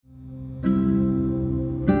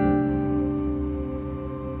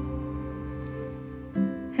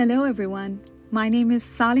Hello everyone, my name is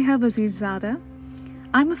Saliha Wazirzada.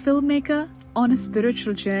 I'm a filmmaker on a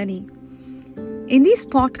spiritual journey. In these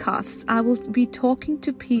podcasts, I will be talking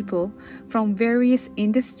to people from various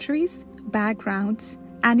industries, backgrounds,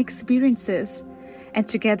 and experiences. And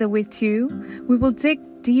together with you, we will dig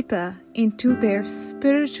deeper into their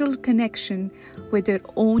spiritual connection with their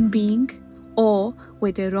own being or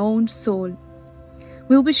with their own soul.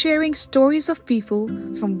 We'll be sharing stories of people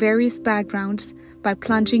from various backgrounds by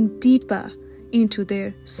plunging deeper into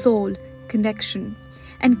their soul connection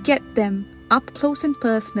and get them up close and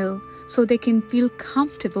personal so they can feel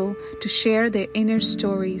comfortable to share their inner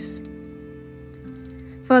stories.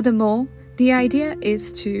 Furthermore, the idea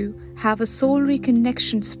is to have a soul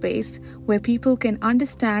reconnection space where people can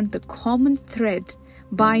understand the common thread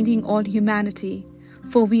binding all humanity,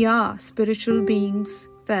 for we are spiritual beings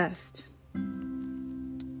first.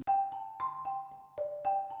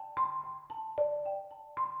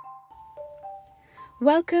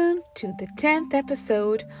 Welcome to the 10th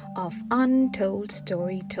episode of Untold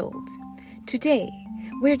Story Told. Today,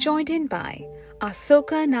 we're joined in by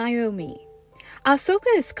Asoka Naomi. Asoka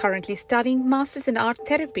is currently studying Masters in Art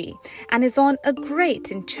Therapy and is on a great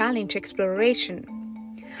and challenge exploration.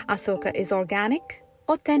 Asoka is organic,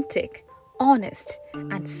 authentic, honest,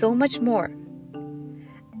 and so much more.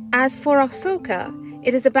 As for Asoka,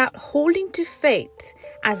 it is about holding to faith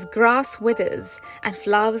as grass withers and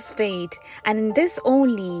flowers fade, and in this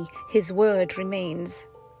only his word remains.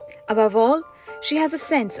 Above all, she has a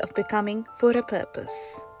sense of becoming for a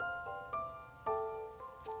purpose.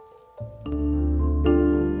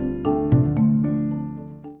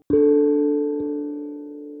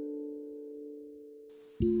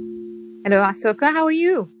 Hello, Asoka. How are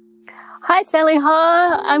you? Hi,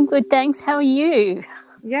 Saliha. I'm good, thanks. How are you?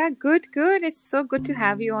 Yeah, good. It's so good to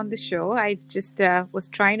have you on the show. I just was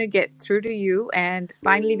trying to get through to you and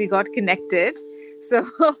finally we got connected. So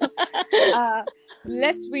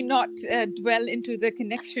lest we not dwell into the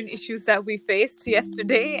connection issues that we faced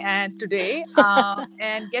yesterday and today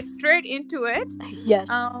and get straight into it. Yes.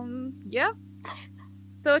 Yeah.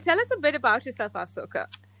 So tell us a bit about yourself, Asoka.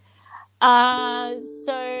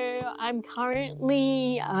 So I'm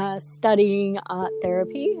currently studying art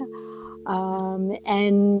therapy.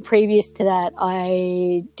 And previous to that,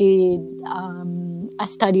 I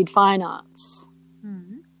studied fine arts.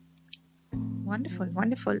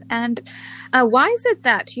 Wonderful. And why is it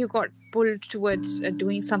that you got pulled towards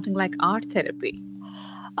doing something like art therapy?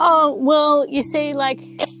 Oh, well, you see,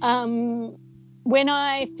 when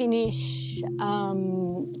I finish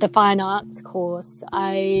the fine arts course,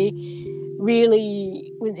 I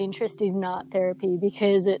really was interested in art therapy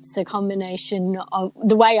because it's a combination of,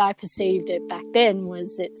 the way I perceived it back then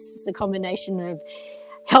was it's the combination of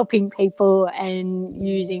helping people and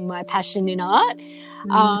using my passion in art.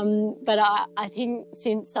 But I think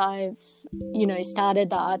since I've, started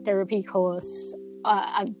the art therapy course,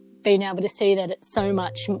 I've been able to see that it's so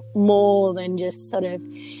much more than just sort of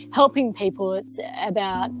helping people. It's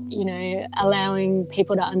about, allowing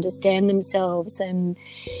people to understand themselves. And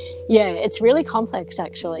yeah, it's really complex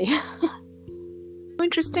actually.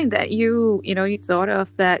 Interesting that you thought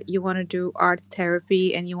of that you want to do art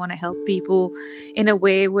therapy and you want to help people in a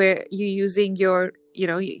way where you're using your,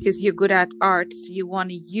 because you're good at art, so you want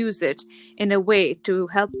to use it in a way to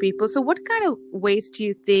help people. So what kind of ways do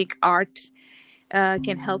you think art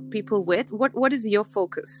can help people with? What is your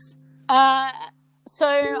focus? So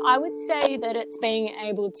I would say that it's being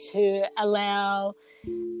able to allow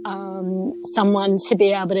someone to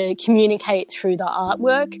be able to communicate through the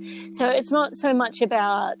artwork. So it's not so much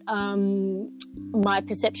about my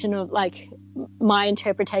perception of my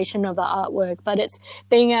interpretation of the artwork, but it's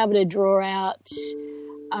being able to draw out,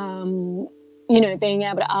 being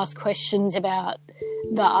able to ask questions about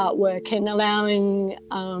the artwork and allowing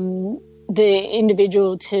the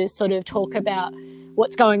individual to sort of talk about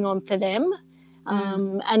what's going on for them.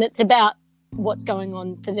 And it's about what's going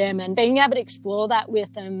on for them and being able to explore that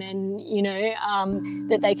with them and,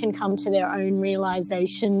 that they can come to their own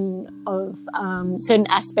realization of certain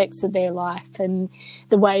aspects of their life and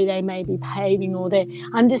the way they may be behaving or their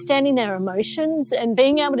understanding their emotions and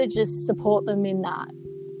being able to just support them in that.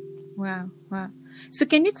 Wow. So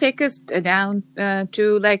can you take us down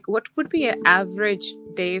to what would be an average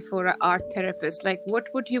day for an art therapist? What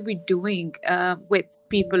would you be doing with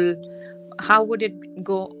people? How would it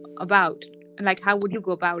go about? How would you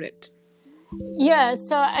go about it? Yeah,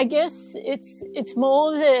 so I guess it's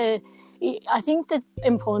more I think the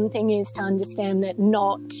important thing is to understand that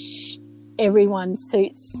not everyone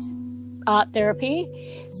suits art therapy.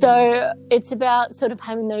 So it's about sort of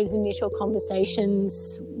having those initial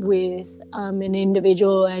conversations with an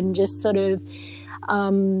individual and just sort of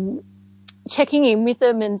checking in with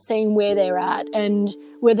them and seeing where they're at and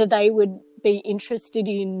whether they would be interested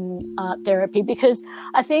in art therapy. Because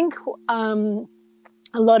I think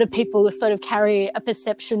a lot of people sort of carry a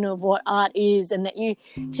perception of what art is, and that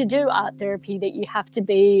to do art therapy, that you have to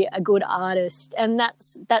be a good artist, and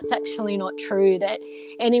that's actually not true. That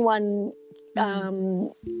anyone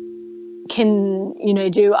can,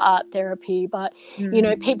 do art therapy, but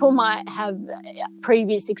people might have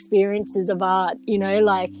previous experiences of art,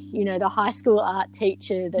 like the high school art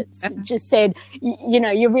teacher that's just said,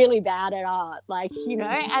 you're really bad at art,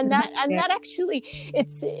 and that actually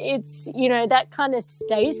it's that kind of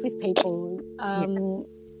stays with people.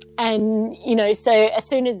 And so as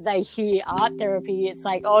soon as they hear art therapy, it's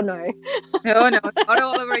like, oh no, not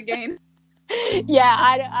all over again. Yeah,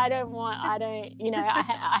 I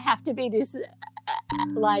have to be this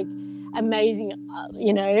like amazing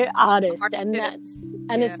artist, and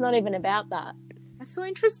it's not even about that. That's so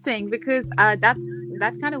interesting, because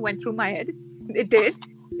that kind of went through my head. It did,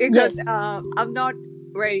 because Yes. I'm not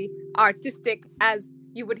very artistic, as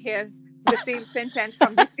you would hear the same sentence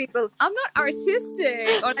from these people. I'm not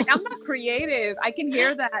artistic, or I'm not creative. I can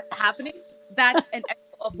hear that happening. That's an echo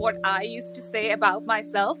of what I used to say about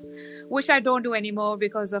myself, which I don't do anymore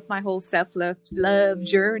because of my whole self-love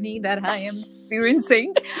journey that I am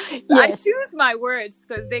experiencing. Yes. I choose my words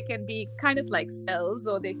because they can be kind of like spells,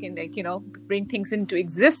 or they can bring things into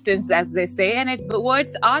existence, as they say, and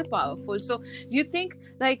words are powerful. So do you think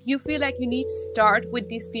you feel like you need to start with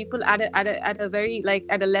these people at a very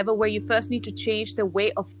at a level where you first need to change the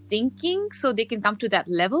way of thinking so they can come to that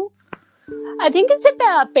level? I think it's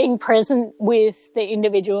about being present with the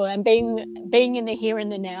individual and being in the here and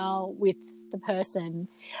the now with the person.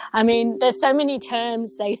 I mean, there's so many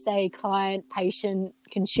terms. They say client, patient,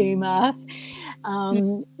 consumer.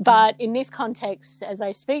 But in this context, as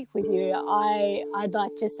I speak with you, I'd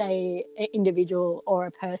like to say an individual or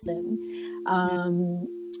a person.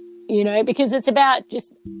 Because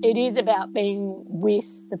it is about being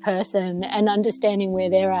with the person and understanding where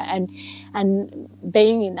they're at and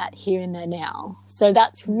being in that here and there now. So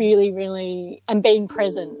that's really, really, and being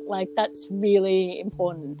present, that's really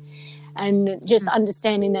important. And just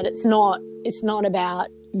understanding that it's not about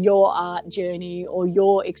your art journey or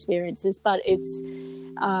your experiences, but it's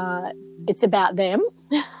about them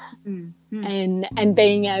and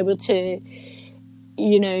being able to,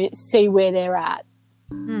 see where they're at.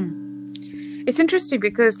 It's interesting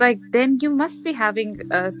because then you must be having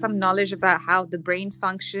some knowledge about how the brain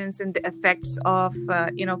functions and the effects of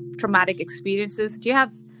traumatic experiences. Do you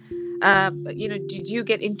have did you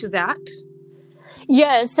get into that?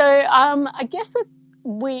 Yeah, so I guess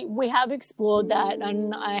we have explored that,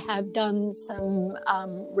 and I have done some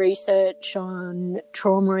research on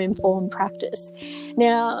trauma-informed practice.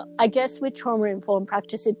 Now, I guess with trauma-informed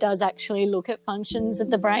practice, it does actually look at functions of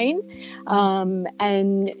the brain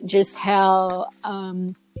and just how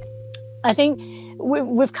I think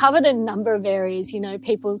we've covered a number of areas,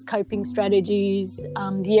 people's coping strategies,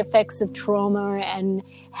 the effects of trauma and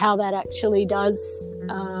how that actually does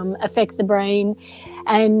affect the brain.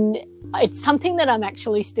 And it's something that I'm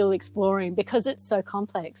actually still exploring because it's so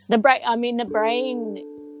complex. The brain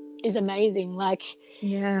is amazing. Because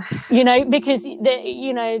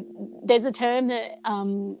there's a term that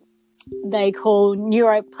they call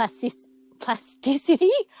neuroplasticity.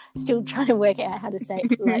 Still trying to work out how to say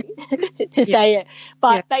it, say it.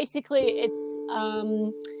 But basically it's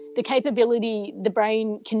the capability the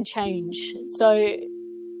brain can change. So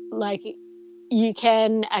you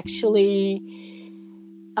can actually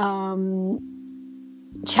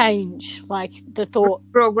change the thought,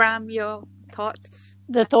 program your thoughts,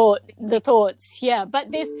 the thoughts.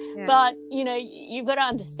 But you've got to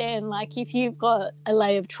understand, if you've got a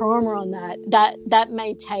layer of trauma on that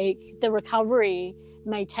may take, the recovery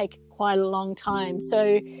may take quite a long time.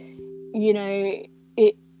 So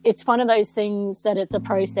it's one of those things that it's a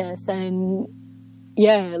process, and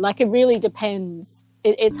it really depends.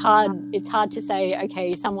 It's hard to say, okay,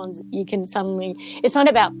 it's not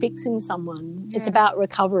about fixing someone. It's about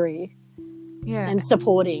recovery and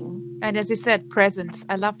supporting. And as you said, presence.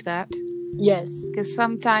 I loved that. Yes. Because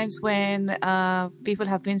sometimes when people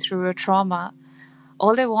have been through a trauma,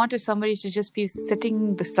 all they want is somebody to just be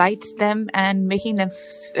sitting beside them and making them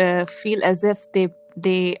feel as if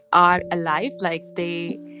they are alive,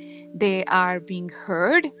 they are being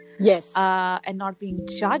heard. Yes. And not being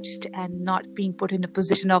judged and not being put in a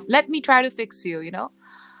position of, let me try to fix you,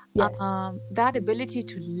 Yes. That ability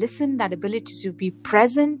to listen, that ability to be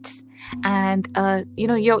present and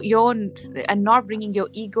your own, and not bringing your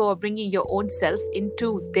ego or bringing your own self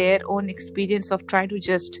into their own experience of trying to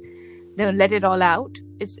just let it all out.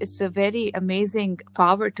 It's a very amazing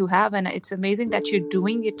power to have, and it's amazing that you're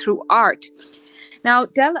doing it through art. Now,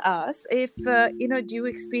 tell us if do you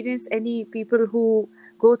experience any people who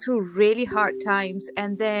go through really hard times,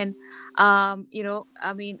 and then,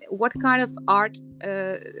 what kind of art,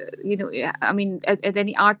 are there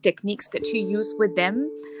any art techniques that you use with them?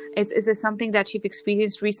 Is there something that you've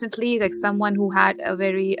experienced recently, like someone who had a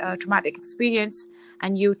very traumatic experience,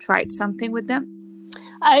 and you tried something with them?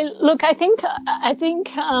 I think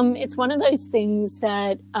it's one of those things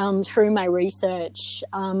that through my research,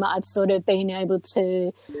 I've sort of been able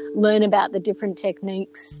to learn about the different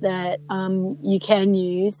techniques that you can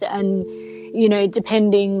use, and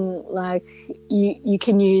depending, like you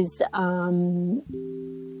can use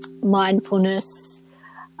mindfulness.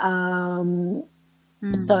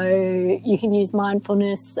 So you can use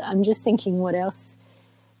mindfulness. I'm just thinking what else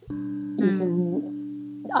you can.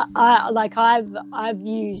 I've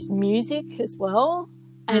used music as well,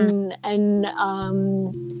 and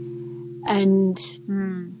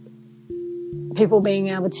people being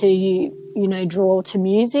able to draw to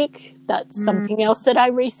music. That's something else that I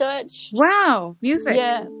researched. Wow, music.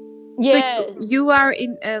 Yeah. So you are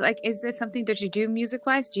in is there something that you do music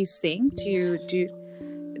wise? Do you sing? Do you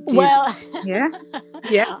well yeah.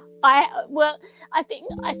 I think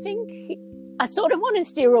I sort of want to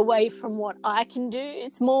steer away from what I can do.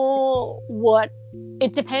 It's more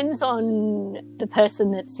it depends on the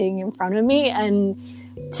person that's sitting in front of me, and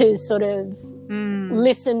to sort of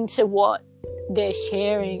listen to what they're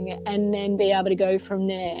sharing and then be able to go from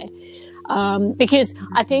there. Because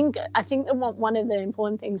I think that one of the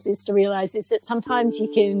important things is to realize is that sometimes you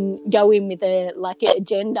can go in with an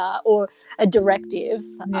agenda or a directive,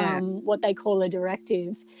 what they call a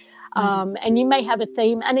directive. And you may have a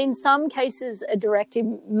theme, and in some cases a directive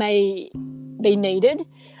may be needed,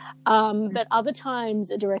 but other times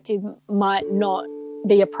a directive might not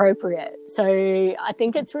be appropriate. So I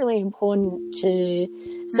think it's really important to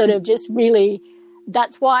sort of just really,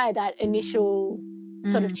 that's why that initial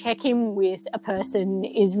sort of check-in with a person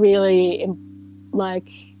is really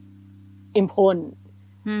important.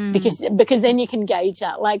 Because then you can gauge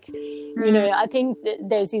that. I think that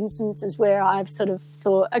there's instances where I've sort of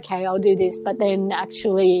thought, okay, I'll do this, but then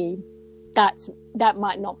actually that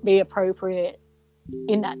might not be appropriate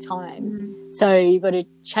in that time. So you've got to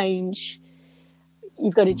change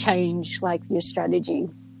your strategy.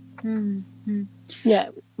 Yeah.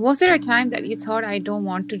 Was there a time that you thought, I don't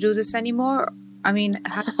want to do this anymore? I mean,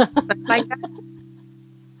 like that?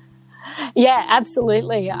 Yeah,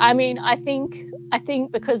 absolutely. I mean, I think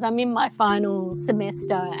because I'm in my final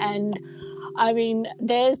semester, and I mean,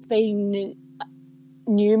 there's been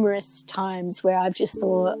numerous times where I've just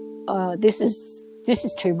thought, oh, this is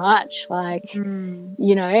too much, and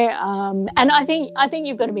I think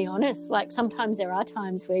you've got to be honest. Like, sometimes there are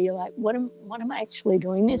times where you're like, what am I actually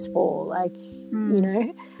doing this for?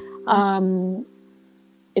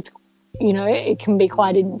 It's it can be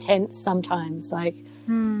quite intense sometimes,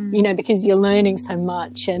 because you're learning so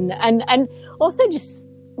much, and also just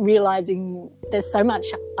realizing there's so much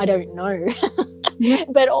I don't know,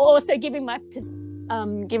 but also giving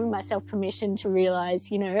myself permission to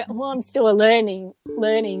realize, I'm still learning,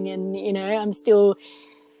 and I'm still,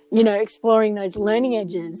 exploring those learning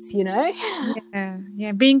edges,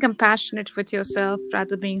 Yeah. Being compassionate with yourself rather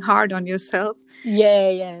than being hard on yourself.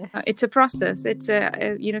 Yeah. It's a process. It's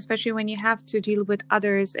especially when you have to deal with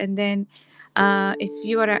others, and then if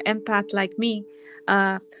you are an empath like me,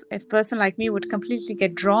 a person like me would completely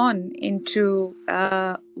get drawn into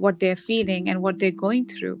what they're feeling and what they're going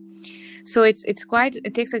through. So it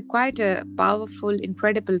takes quite a powerful,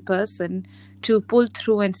 incredible person to pull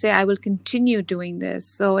through and say, I will continue doing this.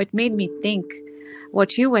 So it made me think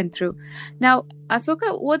what you went through. Now,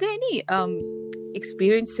 Asoka, were there any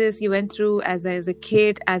experiences you went through as a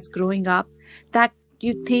kid, as growing up, that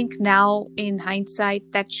you think now in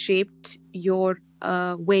hindsight that shaped your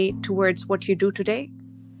way towards what you do today?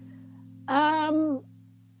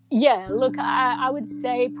 Yeah, look, I would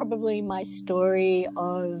say probably my story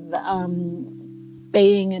of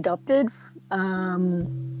being adopted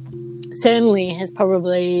certainly has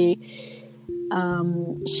probably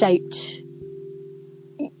shaped,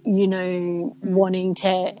 wanting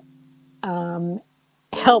to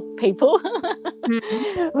help people,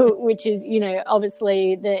 which is,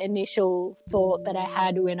 obviously the initial thought that I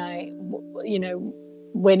had when I,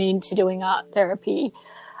 went into doing art therapy.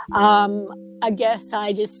 I guess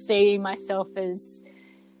I just see myself as,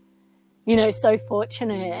 so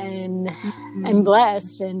fortunate and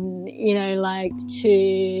blessed, and, like,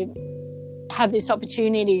 to have this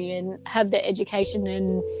opportunity and have the education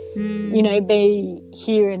and, be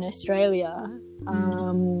here in Australia.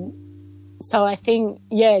 So I think,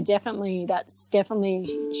 definitely, that's definitely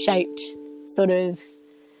shaped sort of,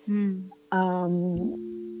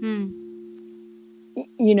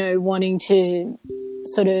 wanting to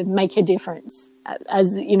sort of make a difference.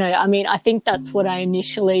 As I think that's what I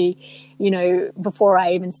initially, before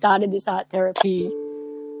I even started this art therapy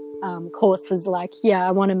course, was like,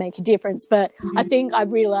 I want to make a difference. But I think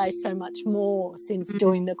I've realized so much more since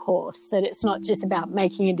doing the course, that it's not just about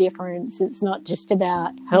making a difference. It's not just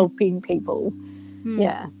about helping people.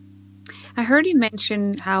 Yeah. I heard you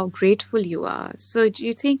mention how grateful you are. So do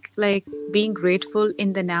you think, like, being grateful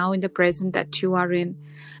in the now, in the present that you are in,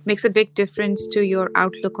 makes a big difference to your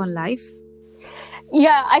outlook on life?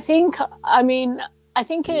 Yeah, I think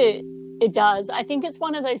it does. I think it's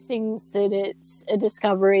one of those things that it's a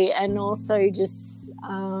discovery, and also just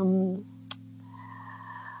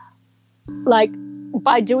like,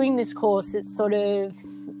 by doing this course, it sort of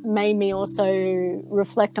made me also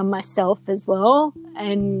reflect on myself as well.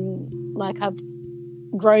 And like, I've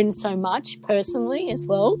grown so much personally as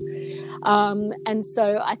well. And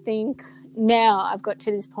so I think now I've got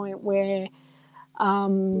to this point where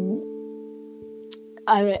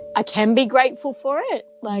I can be grateful for it.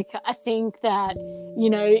 Like, I think that,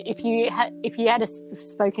 if you had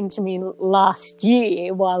spoken to me last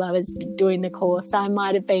year while I was doing the course, I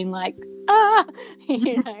might have been like,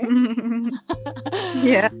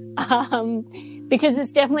 Yeah. Because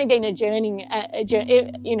it's definitely been a journey.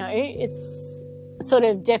 It's sort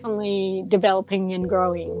of definitely developing and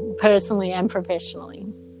growing personally and professionally.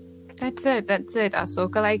 That's it,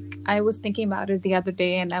 Asoka. Like, I was thinking about it the other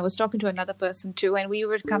day, and I was talking to another person too, and we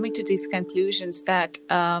were coming to these conclusions that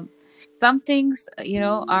some things,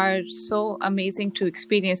 are so amazing to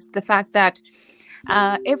experience. The fact that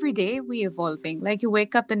every day we're evolving. Like, you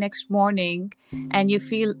wake up the next morning and you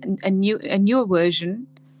feel a newer version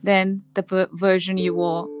than the version you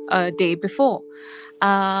were a day before.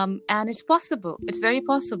 And it's possible. It's very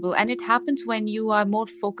possible. And it happens when you are more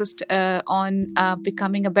focused on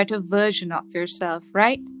becoming a better version of yourself,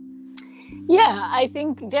 right? Yeah, I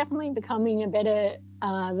think definitely becoming a better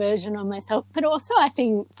version of myself. But also, I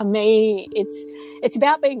think for me, it's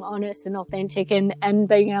about being honest and authentic, and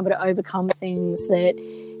being able to overcome things that,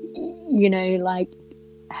 like,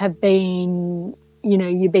 have been,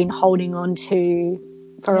 you've been holding on to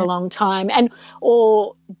for a long time,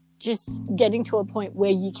 or just getting to a point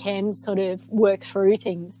where you can sort of work through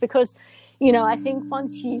things. Because, I think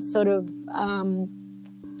once you sort of,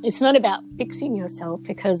 it's not about fixing yourself,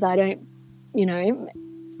 because I don't,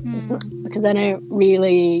 because I don't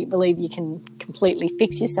really believe you can completely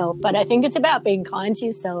fix yourself. But I think it's about being kind to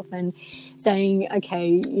yourself and saying,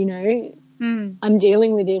 okay, I'm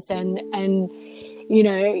dealing with this, and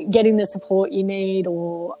getting the support you need,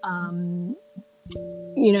 or,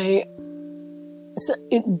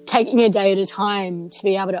 taking a day at a time to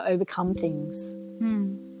be able to overcome things.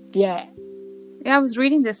 Yeah, I was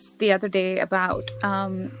reading this the other day about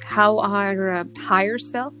how our higher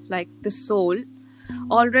self, like the soul,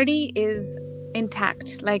 already is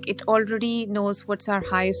intact. Like, it already knows what's our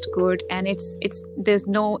highest good, and there's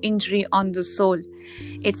no injury on the soul.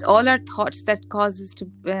 It's all our thoughts that cause us to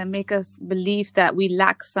make us believe that we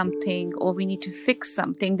lack something, or we need to fix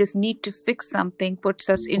something. This need to fix something puts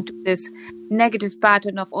us into this negative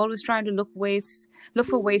pattern of always trying to look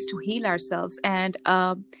for ways to heal ourselves. And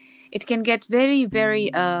it can get very, very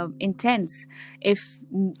intense if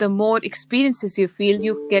the more experiences you feel,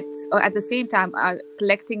 you get, or at the same time, are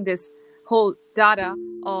collecting this whole data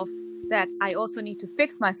of that I also need to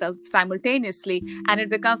fix myself simultaneously, and it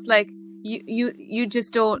becomes like you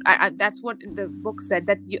just don't. That's what the book said,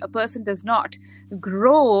 that a person does not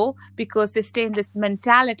grow because they stay in this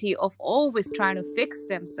mentality of always trying to fix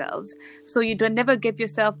themselves. So you don't never give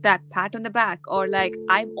yourself that pat on the back, or like,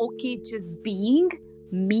 I'm okay just being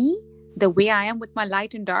me the way I am with my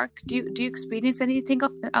light and dark. Do you experience anything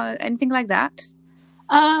like that?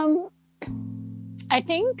 I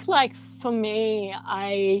think, like, for me,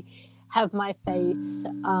 I have my faith,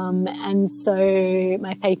 and so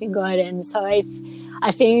my faith in God, and so I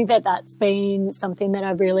think that that's been something that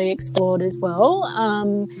I've really explored as well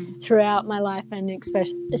throughout my life, and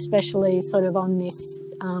especially sort of on this,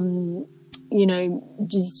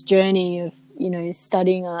 just journey of,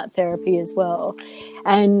 studying art therapy as well,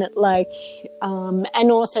 and like, and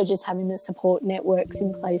also just having the support networks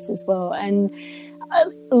in place as well, and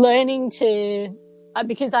learning to.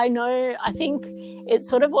 Because I think it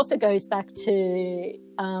sort of also goes back to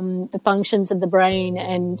the functions of the brain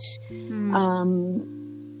and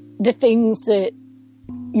the things that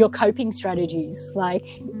your coping strategies, like,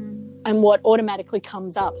 and what automatically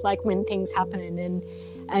comes up, like when things happen,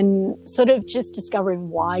 and sort of just discovering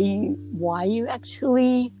why you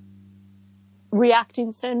actually react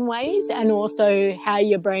in certain ways, and also how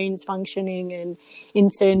your brain's functioning and in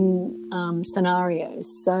certain scenarios.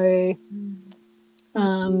 So,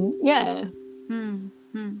 yeah.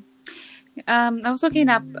 I was looking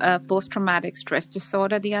up post-traumatic stress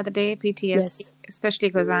disorder the other day, PTSD, Yes. especially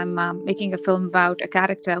because I'm making a film about a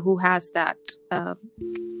character who has that.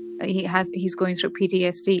 He's going through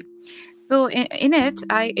PTSD. So in it,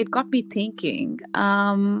 it got me thinking.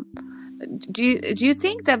 Do you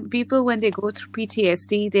think that people, when they go through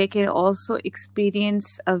PTSD, they can also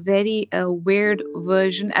experience a very weird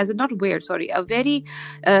version, a very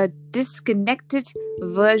disconnected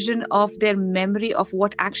version of their memory of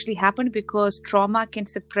what actually happened, because trauma can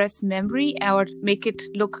suppress memory or make it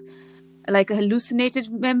look like a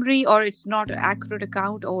hallucinated memory, or it's not an accurate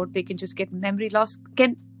account, or they can just get memory loss.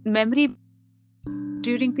 Can memory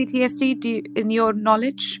during PTSD, in your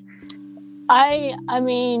knowledge? I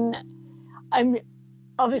mean, I'm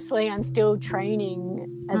still training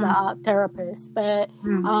as an art therapist, but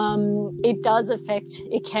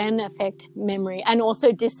it can affect memory and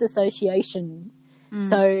also disassociation.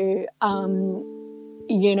 So,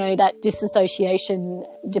 that disassociation,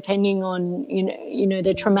 depending on,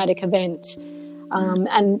 the traumatic event,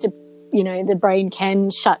 and, the brain can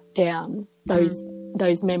shut down those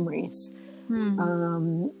memories.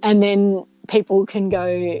 And then people can go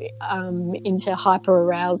into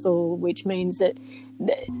hyperarousal, which means that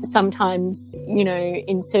sometimes,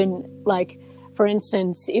 in certain, like, for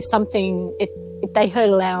instance, if they heard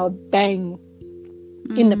a loud bang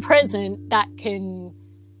in the present, that can,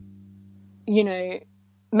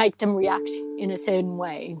 make them react in a certain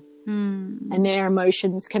way. And their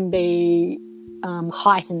emotions can be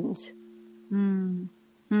heightened.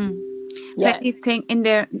 So anything in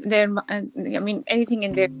anything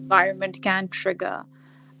in their environment can trigger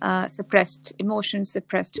suppressed emotions,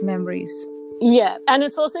 suppressed memories. Yeah, and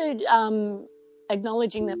it's also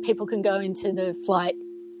acknowledging that people can go into the flight,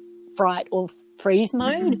 fright, or freeze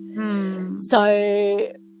mode.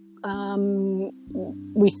 So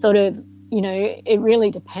we sort of, it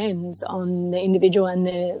really depends on the individual and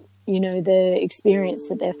the experience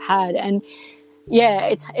that they've had. And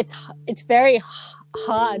yeah, it's very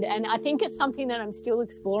hard, and I think it's something that I'm still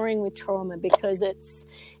exploring with trauma, because it's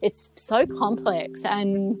so complex,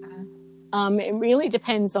 and it really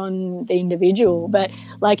depends on the individual. But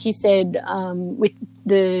like you said, with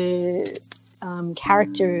the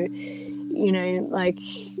character,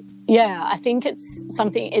 I think it's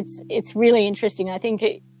something. It's really interesting. I think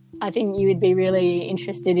you would be really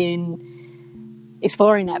interested in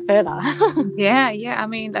exploring that further. Yeah. I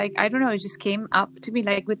mean, like, I don't know, it just came up to me,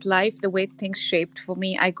 like, with life, the way things shaped for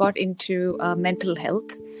me. I got into mental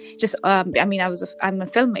health. Just I'm a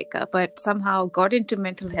filmmaker, but somehow got into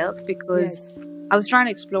mental health because I was trying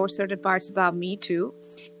to explore certain parts about me too.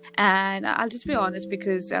 And I'll just be honest,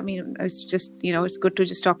 because it's just, it's good to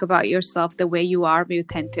just talk about yourself the way you are, be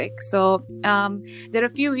authentic. So there are a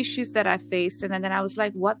few issues that I faced, and then I was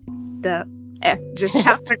like, what the F just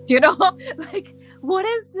happened, like, what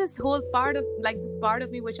is this whole part of, like, this part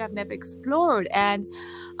of me which I've never explored, and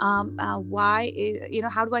why,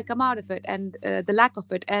 how do I come out of it, and the lack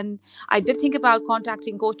of it. And I did think about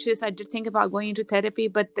contacting coaches, I did think about going into therapy,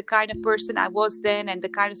 but the kind of person I was then and the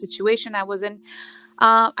kind of situation I was in,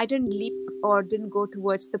 I didn't leap or didn't go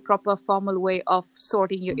towards the proper formal way of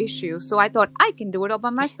sorting your issues. So I thought I can do it all by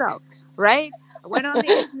myself, right? I went on the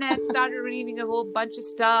internet, started reading a whole bunch of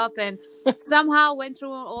stuff, and somehow went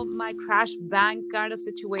through all my crash bank kind of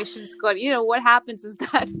situations. God, what happens is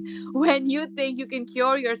that when you think you can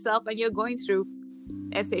cure yourself and you're going through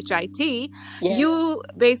SHIT, you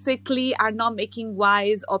basically are not making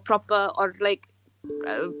wise or proper or like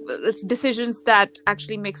decisions that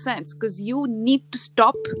actually make sense, because you need to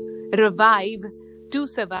stop, revive to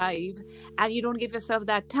survive, and you don't give yourself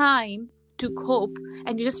that time to cope,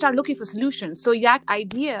 and you just start looking for solutions. So that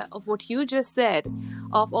idea of what you just said,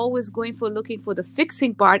 of always looking for the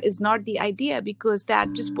fixing part, is not the idea, because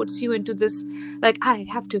that just puts you into this, like, I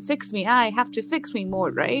have to fix me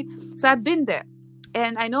more, right? So I've been there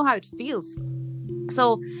and I know how it feels.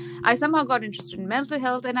 So I somehow got interested in mental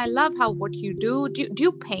health, and I love what you do. Do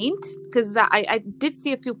you paint? Because I did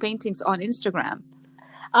see a few paintings on Instagram.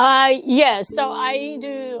 So I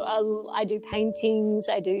do paintings,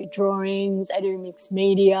 I do drawings, I do mixed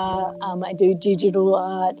media, I do digital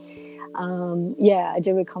art. I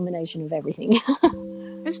do a combination of everything.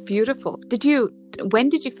 It's beautiful. When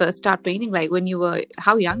did you first start painting? Like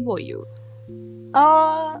how young were you?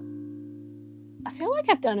 I feel like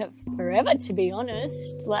I've done it forever, to be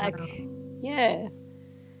honest. Like, Wow.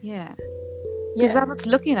 yeah. Because I was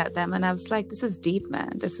looking at them and I was like, this is deep,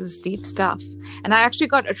 man. This is deep stuff. And I actually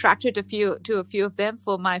got attracted to a few of them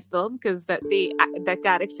for my film because the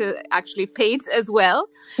character actually paints as well.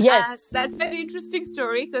 Yes. That's an interesting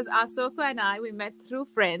story because Asoka and we met through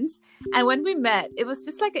friends. And when we met, it was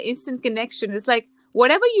just like an instant connection. It's like,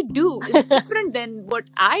 whatever you do is different than what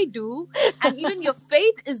I do. And even your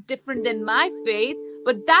faith is different than my faith.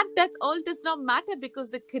 But that all does not matter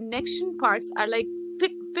because the connection parts are like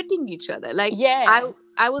fitting each other. Like,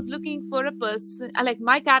 I was looking for a person, like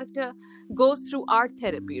my character goes through art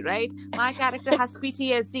therapy, right? My character has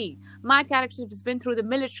PTSD. My character has been through the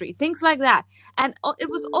military, things like that. And it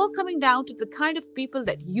was all coming down to the kind of people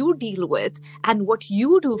that you deal with and what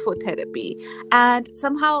you do for therapy. And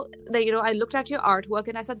somehow, I looked at your artwork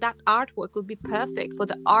and I said that artwork will be perfect for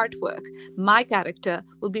the artwork my character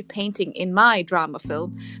will be painting in my drama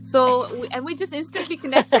film. So, and we just instantly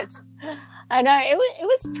connected. I know, it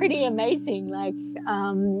was pretty amazing, like,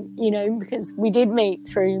 because we did meet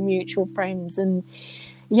through mutual friends, and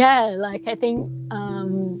like I think, I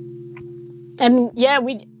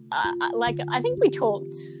think we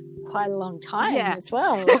talked quite a long time as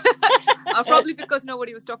well. Probably because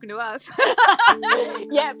nobody was talking to us.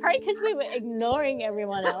 Probably because we were ignoring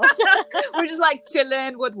everyone else. We're just like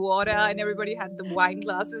chilling with water, and everybody had the wine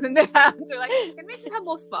glasses in their hands. We're like, can we just have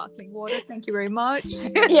more sparkling water? Thank you very much.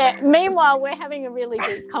 Meanwhile, we're having a really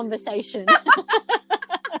deep conversation.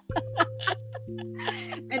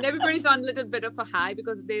 And everybody's on a little bit of a high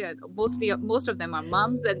because most of them are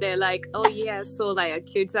moms, and they're like, oh yeah, so like our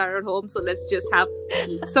kids are at home, so let's just have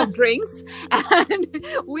some drinks. And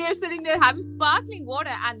we are sitting there having sparkling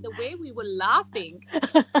water, and the way we were laughing,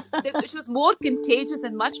 which was more contagious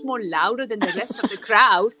and much more louder than the rest of the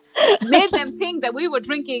crowd, made them think that we were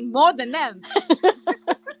drinking more than them.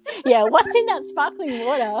 What's in that sparkling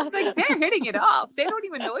water? It's like they're hitting it off. They don't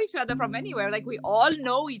even know each other from anywhere. Like, we all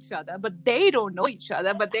know each other, but they don't know each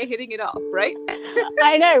other, but they're hitting it off, right?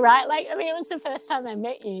 I know, right? Like, I mean, it was the first time I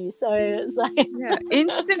met you, so it's like...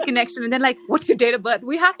 instant connection. And then, like, what's your date of birth?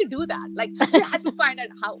 We have to do that. Like, we had to find out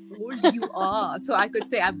how old you are, so I could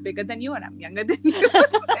say I'm bigger than you and I'm younger than you.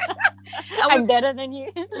 I'm better than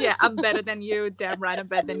you. I'm better than you. Damn right, I'm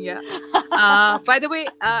better than you. By the way,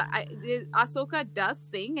 Asoka does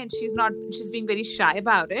sing, and she's being very shy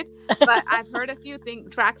about it. But I've heard a few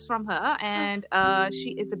tracks from her, and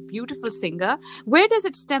she is a beautiful singer. Where does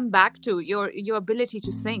it stem back to, your ability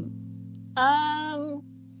to sing? I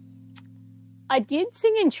did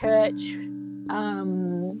sing in church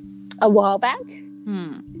a while back.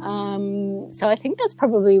 So I think that's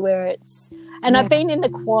probably where it's... And I've been in the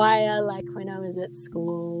choir, like, when I was at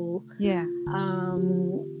school.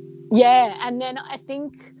 And then I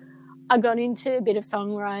think I got into a bit of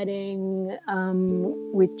songwriting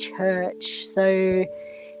with church. So,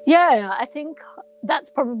 I think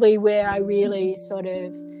that's probably where I really sort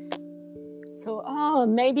of thought, oh,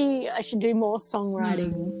 maybe I should do more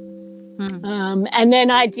songwriting. And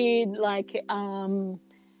then I did like a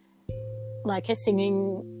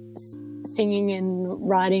singing and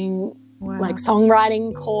writing, like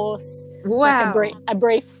songwriting course. Wow.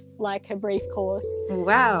 Like a brief course.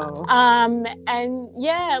 Wow. And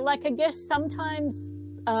like I guess sometimes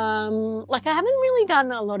like I haven't really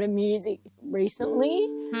done a lot of music recently.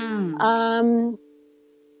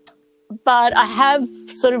 But I have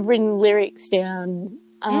sort of written lyrics down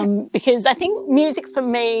because I think music for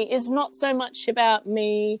me is not so much about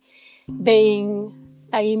me being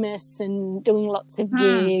famous and doing lots of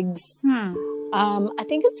gigs. I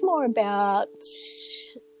think it's more about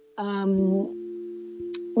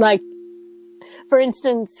like, for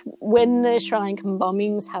instance, when the Sri Lankan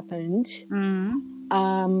bombings happened,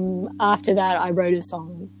 after that I wrote a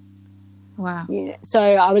song. Wow. Yeah. So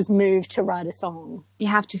I was moved to write a song. You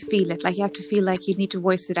have to feel it. Like, you have to feel like you need to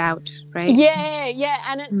voice it out, right? Yeah.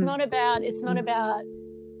 And it's not about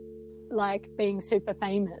like being super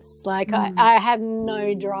famous. Like I have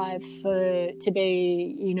no drive to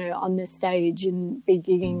be, on this stage and be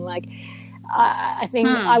gigging. Like I think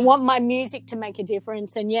I want my music to make a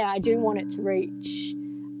difference, and I do want it to reach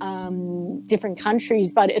different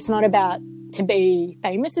countries, but it's not about to be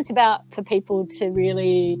famous. It's about for people to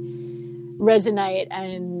really resonate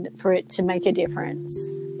and for it to make a difference.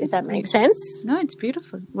 if that makes sense. No, it's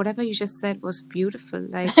beautiful. Whatever you just said was beautiful.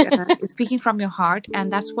 Like speaking from your heart,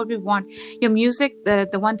 and that's what we want. Your music,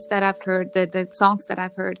 the ones that I've heard, the songs that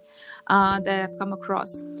I've heard, that I've come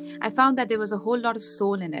across, I found that there was a whole lot of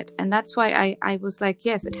soul in it, and that's why I was like,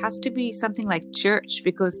 yes, it has to be something like church,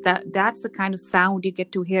 because that's the kind of sound you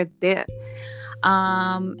get to hear there.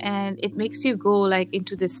 And it makes you go like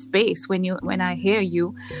into this space when I hear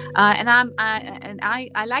you, and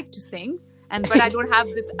I like to sing. But I don't have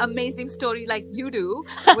this amazing story like you do,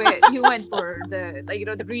 where you went for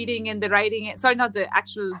the reading and the writing. Sorry, not the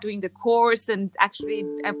actual doing the course and actually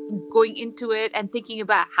going into it and thinking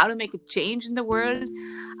about how to make a change in the world.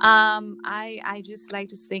 I just like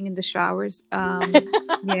to sing in the showers.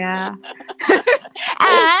 Yeah.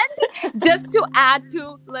 And just to add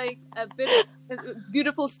to like a bit of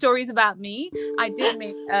beautiful stories about me, I did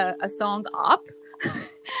make a song up.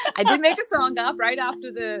 I did make a song up right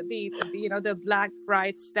after the black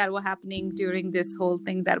riots that were happening during this whole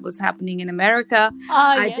thing that was happening in America.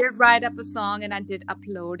 I did write up a song and I did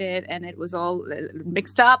upload it, and it was all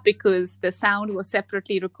mixed up because the sound was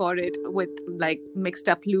separately recorded with like mixed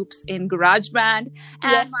up loops in GarageBand,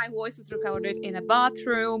 and my voice was recorded in a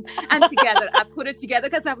bathroom, and together I put it together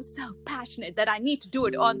because I was so passionate that I need to do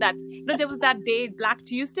it on that. There was that day, Black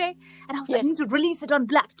Tuesday, and I was like, I need to release it on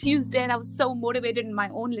Black Tuesday, and I was so motivated in my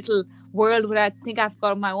own little world where I think I've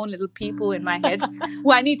got my own little people in my head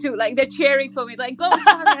who I need to, like, they're cheering for me, like, go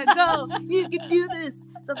Salia, go, you can do this.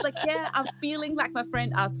 So I was like, yeah, I'm feeling like my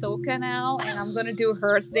friend Asoka now, and I'm gonna do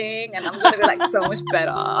her thing, and I'm gonna be like so much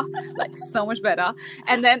better.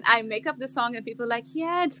 And then I make up the song, and people are like,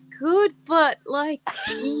 yeah, it's good, but like,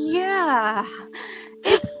 yeah,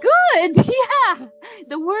 it's good, yeah,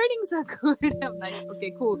 the wordings are good. I'm like,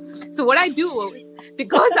 okay, cool. So what I do is,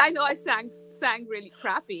 because I know I sang really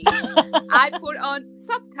crappy, I put on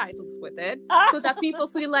subtitles with it so that people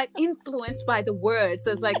feel like influenced by the words.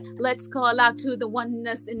 So it's like, let's call out to the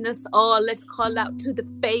oneness in us all, let's call out to the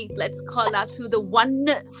faith, let's call out to the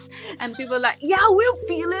oneness. And people are like, yeah, we're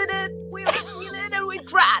feeling it, we're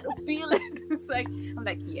trying to feel it. It's like, I'm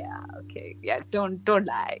like, yeah, okay, yeah, don't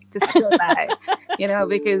lie, just don't lie,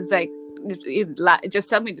 because like, just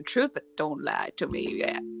tell me the truth, but don't lie to me.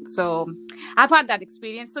 Yeah. So I've had that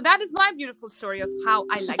experience. So that is my beautiful story of how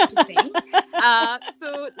I like to sing.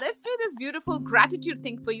 So let's do this beautiful gratitude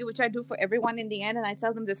thing for you, which I do for everyone in the end. And I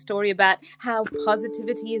tell them the story about how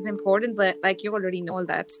positivity is important, but like you already know all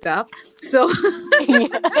that stuff. So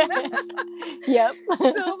yep.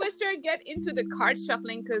 So let's get into the card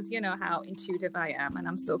shuffling, because you know how intuitive I am, and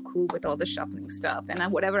I'm so cool with all the shuffling stuff. And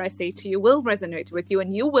whatever I say to you will resonate with you,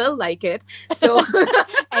 and you will like it. So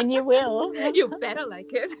and you will. You better like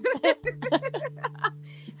it.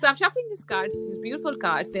 So I'm shuffling these cards, these beautiful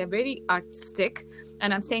cards. They're very artistic,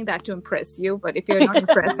 and I'm saying that to impress you. But if you're not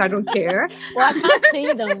impressed, I don't care. Well, I can't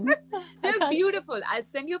see them. They're beautiful. I'll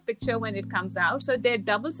send you a picture when it comes out. So they're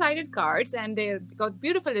double-sided cards, and they've got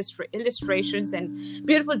beautiful illustrations and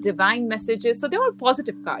beautiful divine messages. So they're all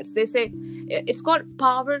positive cards. They say it's called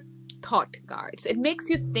Power Thought cards. It makes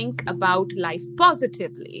you think about life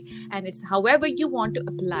positively, and it's however you want to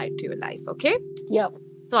apply it to your life. Okay? Yep.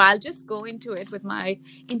 So I'll just go into it with my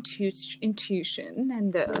intuition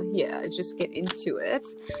and just get into it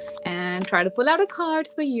and try to pull out a card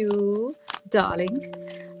for you, darling.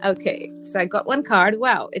 Okay, so I got one card.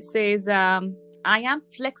 Wow, it says, I am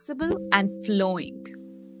flexible and flowing,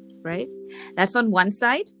 right? That's on one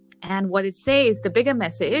side. And what it says, the bigger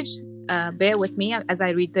message, bear with me as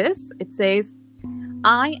I read this. It says,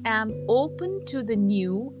 I am open to the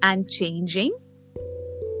new and changing.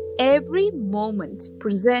 Every moment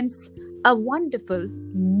presents a wonderful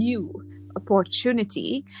new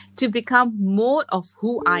opportunity to become more of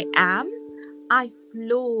who I am. I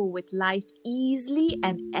flow with life easily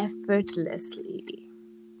and effortlessly.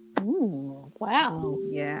 Ooh, wow.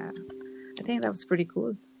 Yeah, I think that was pretty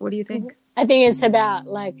cool. What do you think? I think it's about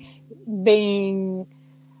like being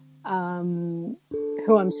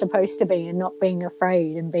who I'm supposed to be and not being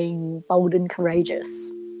afraid and being bold and courageous.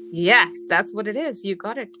 Yes, that's what it is. You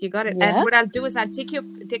got it. Yeah. And what I'll do is I'll take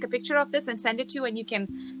a picture of this and send it to you, and you can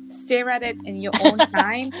stare at it in your own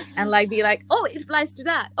time and like be like, oh, it applies to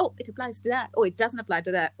that. Oh, it applies to that. Oh, it doesn't apply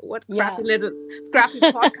to that. What crappy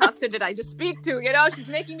podcaster did I just speak to? She's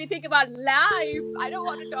making me think about life. I don't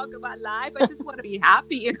want to talk about life. I just want to be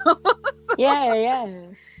happy, So,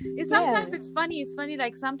 sometimes it's funny. It's funny,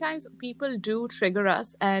 like sometimes people do trigger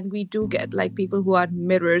us, and we do get like people who are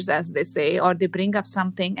mirrors, as they say, or they bring up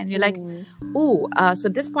something, and you're like, so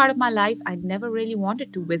this part of my life I never really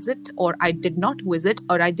wanted to visit, or I did not visit,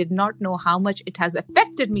 or I did not know how much it has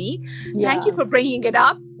affected me. Thank you for bringing it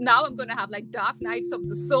up. Now I'm going to have like dark nights of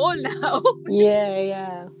the soul now.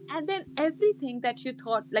 Yeah. And then everything that you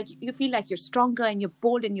thought, like you feel like you're stronger and you're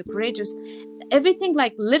bold and you're courageous, everything,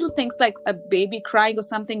 like little things like a baby crying or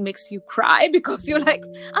something makes you cry because you're like,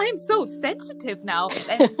 I'm so sensitive now.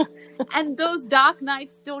 And those dark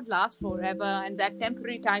nights don't last forever, and that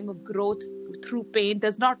temporary time of growth through pain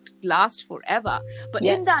does not last forever. But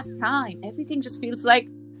in that time, everything just feels like,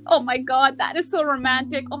 oh my God, that is so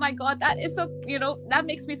romantic. Oh my God, that is so, that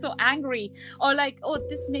makes me so angry. Or like, oh,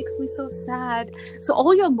 this makes me so sad. So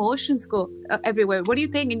all your emotions go everywhere. What do you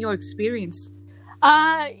think in your experience?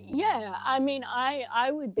 Yeah, I mean, I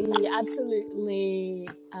would be absolutely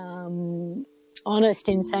honest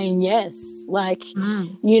in saying yes. Like,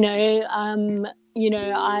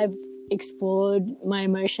 I've explored my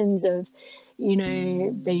emotions of,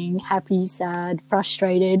 being happy, sad,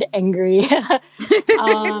 frustrated, angry.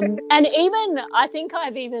 And even, I think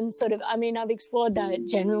I've even I've explored that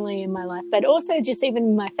generally in my life, but also just even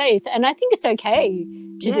in my faith. And I think it's okay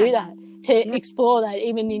to do that, to explore that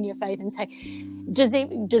even in your faith and say,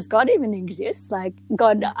 does God even exist? Like,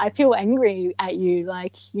 God, I feel angry at you.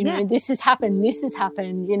 Like, this has happened,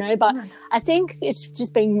 but I think it's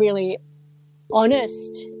just being really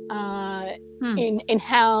honest in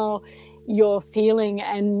how you're feeling,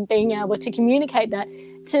 and being able to communicate that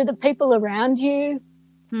to the people around you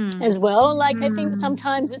as well. Like, I think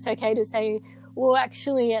sometimes it's okay to say, well,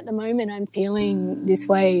 actually at the moment I'm feeling this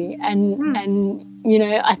way. And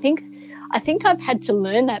I think I've had to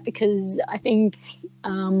learn that, because I think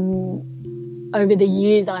over the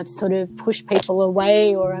years I've sort of pushed people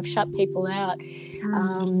away, or I've shut people out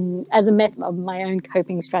as a method of my own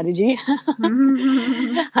coping strategy.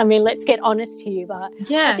 I mean, let's get honest here, but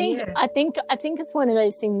I think it's one of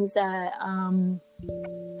those things that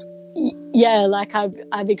like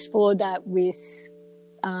I've explored that with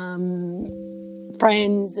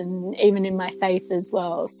friends, and even in my faith as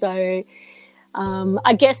well. So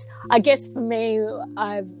I guess for me,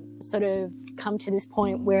 I've sort of come to this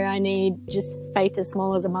point where I need just faith as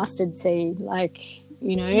small as a mustard seed, like,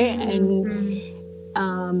 and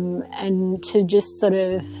to just sort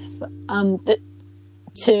of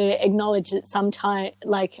to acknowledge that sometimes,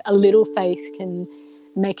 like, a little faith can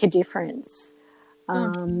make a difference,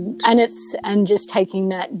 and just taking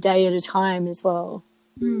that day at a time as well.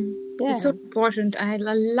 It's so important. I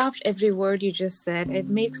loved every word you just said. It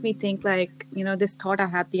makes me think, like, this thought I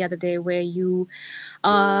had the other day, where you,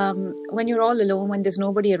 when you're all alone, when there's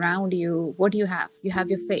nobody around you, what do you have? You have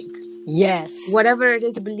your faith. Yes. Whatever it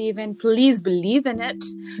is you believe in, please believe in it,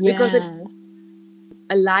 because it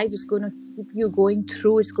alive. Is going to keep you going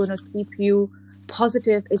through. It's going to keep you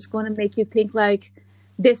positive. It's going to make you think like,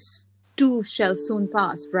 this too shall soon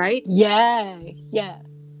pass, right? Yeah.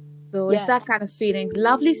 So it's that kind of feeling.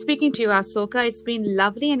 Lovely speaking to you, Asoka. It's been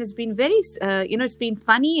lovely, and it's been very, it's been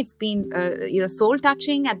funny. It's been, soul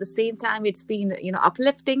touching. At the same time, it's been,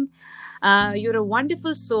 uplifting. You're a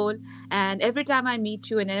wonderful soul. And every time I meet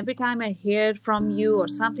you, and every time I hear from you or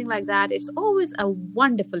something like that, it's always a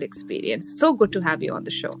wonderful experience. So good to have you on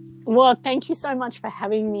the show. Well, thank you so much for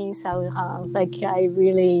having me, Saliha. Like,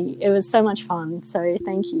 it was so much fun. So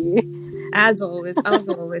thank you. As always.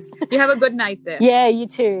 You have a good night there. Yeah, you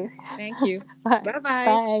too. Thank you. Bye-bye.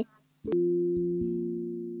 Bye.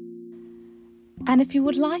 And if you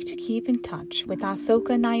would like to keep in touch with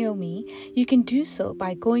Asoka Naomi, you can do so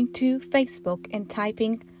by going to Facebook and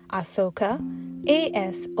typing Asoka,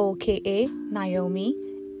 Asoka Naomi,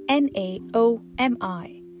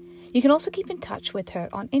 Naomi. You can also keep in touch with her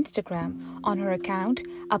on Instagram on her account,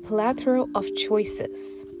 A Plethora of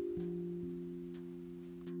Choices.